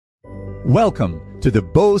Welcome to the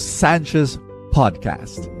Bo Sanchez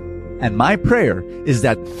podcast. And my prayer is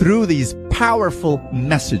that through these powerful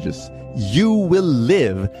messages, you will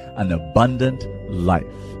live an abundant life.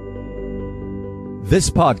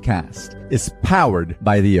 This podcast is powered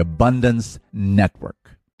by the Abundance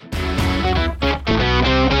Network.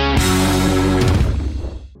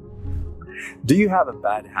 Do you have a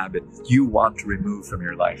bad habit you want to remove from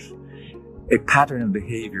your life? A pattern of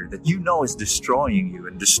behavior that you know is destroying you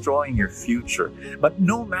and destroying your future. But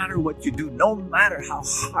no matter what you do, no matter how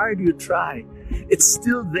hard you try, it's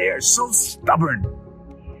still there, so stubborn.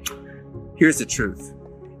 Here's the truth.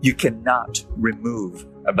 You cannot remove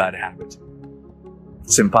a bad habit.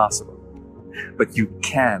 It's impossible. But you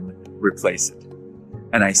can replace it.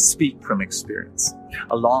 And I speak from experience.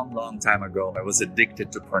 A long time ago, I was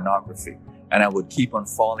addicted to pornography. And I would keep on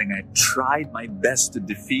falling. I tried my best to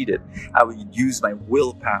defeat it. I would use my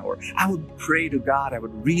willpower. I would pray to God. I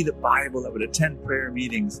would read the Bible. I would attend prayer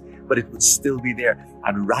meetings, but it would still be there.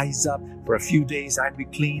 I'd rise up for a few days. I'd be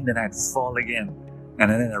clean. Then I'd fall again.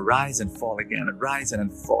 And then I'd rise and fall again. I'd rise and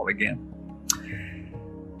I'd fall again.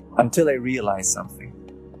 Until I realized something.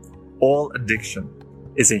 All addiction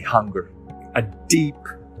is a hunger, a deep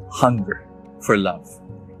hunger for love.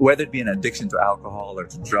 Whether it be an addiction to alcohol or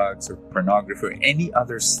to drugs or pornography or any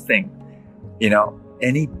other thing,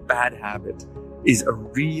 any bad habit is a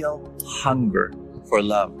real hunger for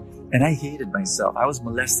love. And I hated myself. I was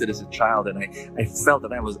molested as a child, and I felt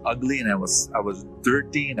that I was ugly and I was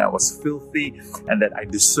dirty and I was filthy, and that I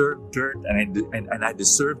deserved dirt and I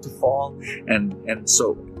deserved to fall. And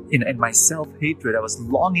so in my self-hatred, I was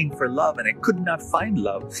longing for love and I could not find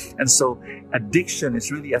love. And so addiction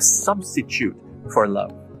is really a substitute for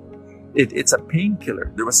love. It's a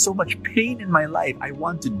painkiller. There was so much pain in my life. I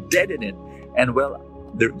want to deaden it. And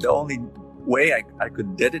the only way I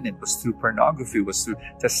could deaden it was through pornography, was through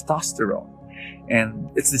testosterone. And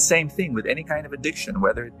it's the same thing with any kind of addiction,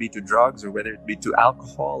 whether it be to drugs or whether it be to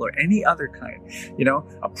alcohol or any other kind,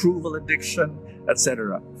 approval addiction,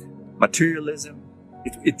 etc. Materialism,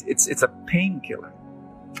 it's a painkiller.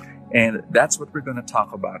 And that's what we're going to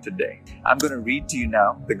talk about today. I'm going to read to you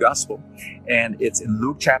now the gospel, and it's in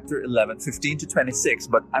Luke chapter 11, 15 to 26,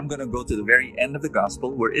 but I'm going to go to the very end of the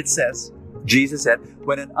gospel where it says, Jesus said,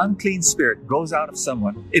 when an unclean spirit goes out of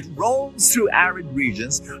someone, it roams through arid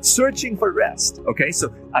regions searching for rest. Okay,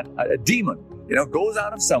 so a demon, goes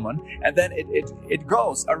out of someone, and then it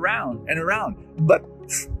goes around and around, but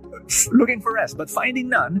looking for rest, but finding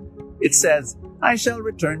none, it says, I shall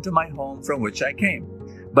return to my home from which I came.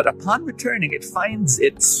 But upon returning, it finds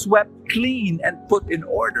it swept clean and put in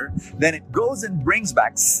order. Then it goes and brings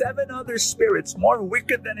back 7 other spirits more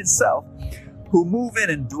wicked than itself, who move in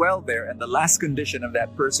and dwell there, and the last condition of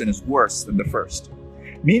that person is worse than the first.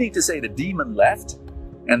 Meaning to say, the demon left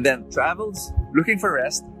and then travels looking for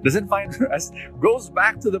rest, doesn't find rest, goes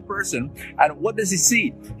back to the person, and what does he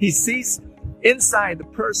see? He sees inside the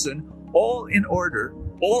person all in order,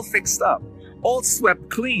 all fixed up, all swept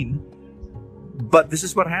clean. But this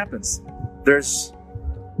is what happens. There's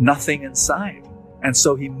nothing inside. And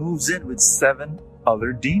so he moves in with 7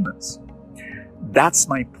 other demons. That's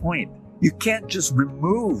my point. You can't just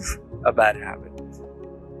remove a bad habit,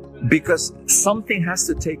 because something has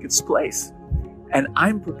to take its place. And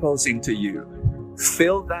I'm proposing to you,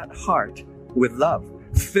 fill that heart with love.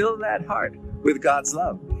 Fill that heart with God's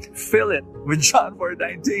love. Fill it with John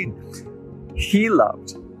 4:19. He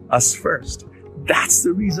loved us first. That's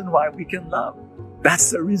the reason why we can love.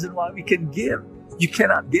 That's the reason why we can give. You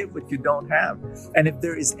cannot give what you don't have. And if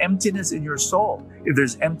there is emptiness in your soul, if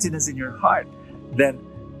there's emptiness in your heart, then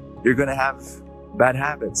you're going to have bad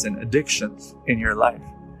habits and addictions in your life.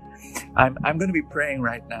 I'm going to be praying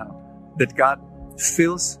right now that God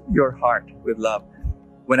fills your heart with love.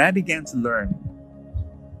 When I began to learn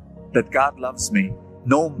that God loves me,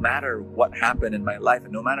 no matter what happened in my life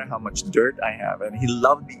and no matter how much dirt I have, and He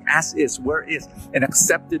loved me as is, where is, and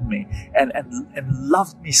accepted me and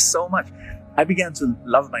loved me so much, I began to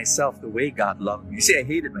love myself the way God loved me. You see, I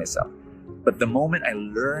hated myself. But the moment I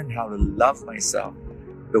learned how to love myself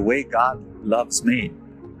the way God loves me,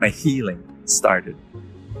 my healing started.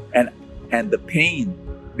 And the pain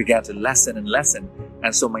began to lessen and lessen.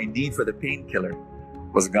 And so my need for the painkiller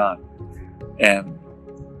was gone. And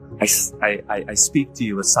I speak to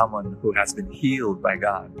you as someone who has been healed by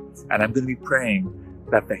God. And I'm going to be praying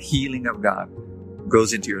that the healing of God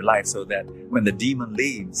goes into your life, so that when the demon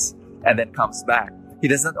leaves and then comes back, he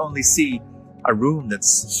does not only see a room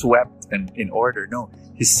that's swept and in order. No,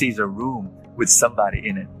 he sees a room with somebody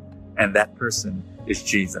in it. And that person is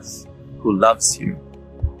Jesus, who loves you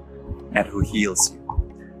and who heals you.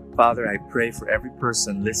 Father, I pray for every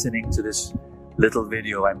person listening to this little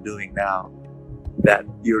video I'm doing now, that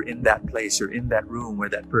you're in that place, you're in that room where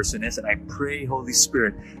that person is. And I pray, Holy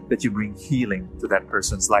Spirit, that you bring healing to that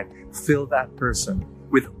person's life. Fill that person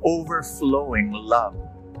with overflowing love.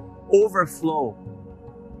 Overflow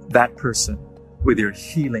that person with your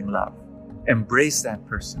healing love. Embrace that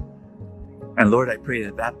person. And Lord, I pray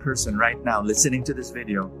that that person right now listening to this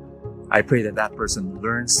video, I pray that that person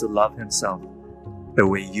learns to love himself the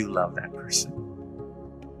way you love that person.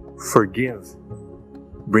 Forgive,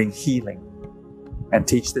 bring healing, and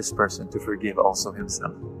teach this person to forgive also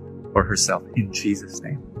himself or herself in Jesus'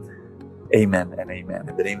 name. Amen and amen.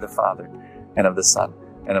 In the name of the Father, and of the Son,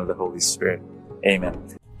 and of the Holy Spirit. Amen.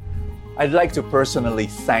 I'd like to personally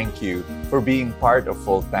thank you for being part of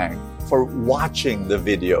Full Tank, for watching the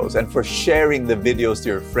videos, and for sharing the videos to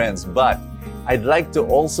your friends. But I'd like to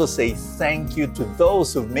also say thank you to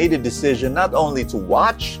those who've made a decision not only to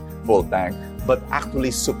watch Full Tank, but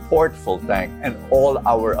actually support Full Tank and all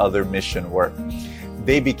our other mission work.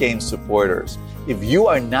 They became supporters. If you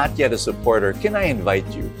are not yet a supporter, can I invite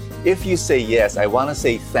you? If you say yes, I want to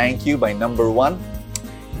say thank you by number one,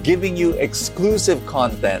 giving you exclusive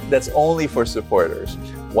content that's only for supporters.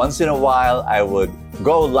 Once in a while, I would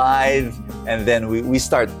go live and then we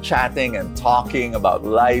start chatting and talking about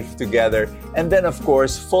life together. And then, of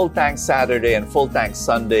course, Full Tank Saturday and Full Tank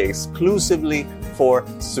Sunday exclusively for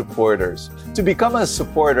supporters. To become a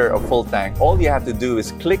supporter of Full Tank, all you have to do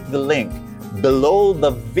is click the link below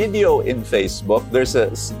the video in Facebook. There's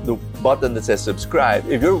the button that says subscribe.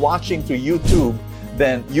 If you're watching through YouTube,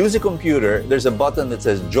 then use a computer. There's a button that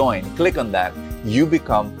says join. Click on that. You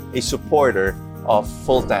become a supporter of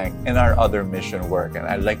Full Tank and our other mission work. And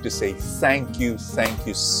I'd like to say thank you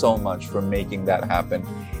so much for making that happen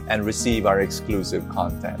and receive our exclusive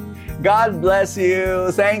content. God bless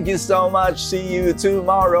you. Thank you so much. See you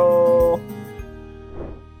tomorrow.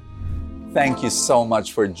 Thank you so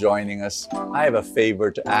much for joining us. I have a favor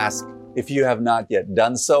to ask. If you have not yet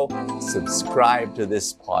done so, subscribe to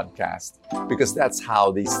this podcast, because that's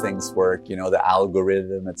how these things work, you know, the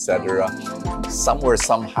algorithm, etc. Somewhere,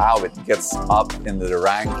 somehow it gets up in the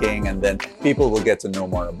ranking, and then people will get to know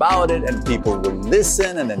more about it, and people will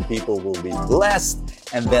listen, and then people will be blessed,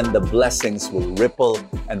 and then the blessings will ripple,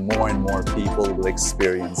 and more people will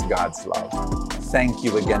experience God's love. Thank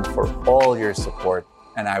you again for all your support,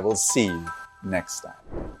 and I will see you next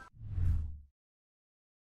time.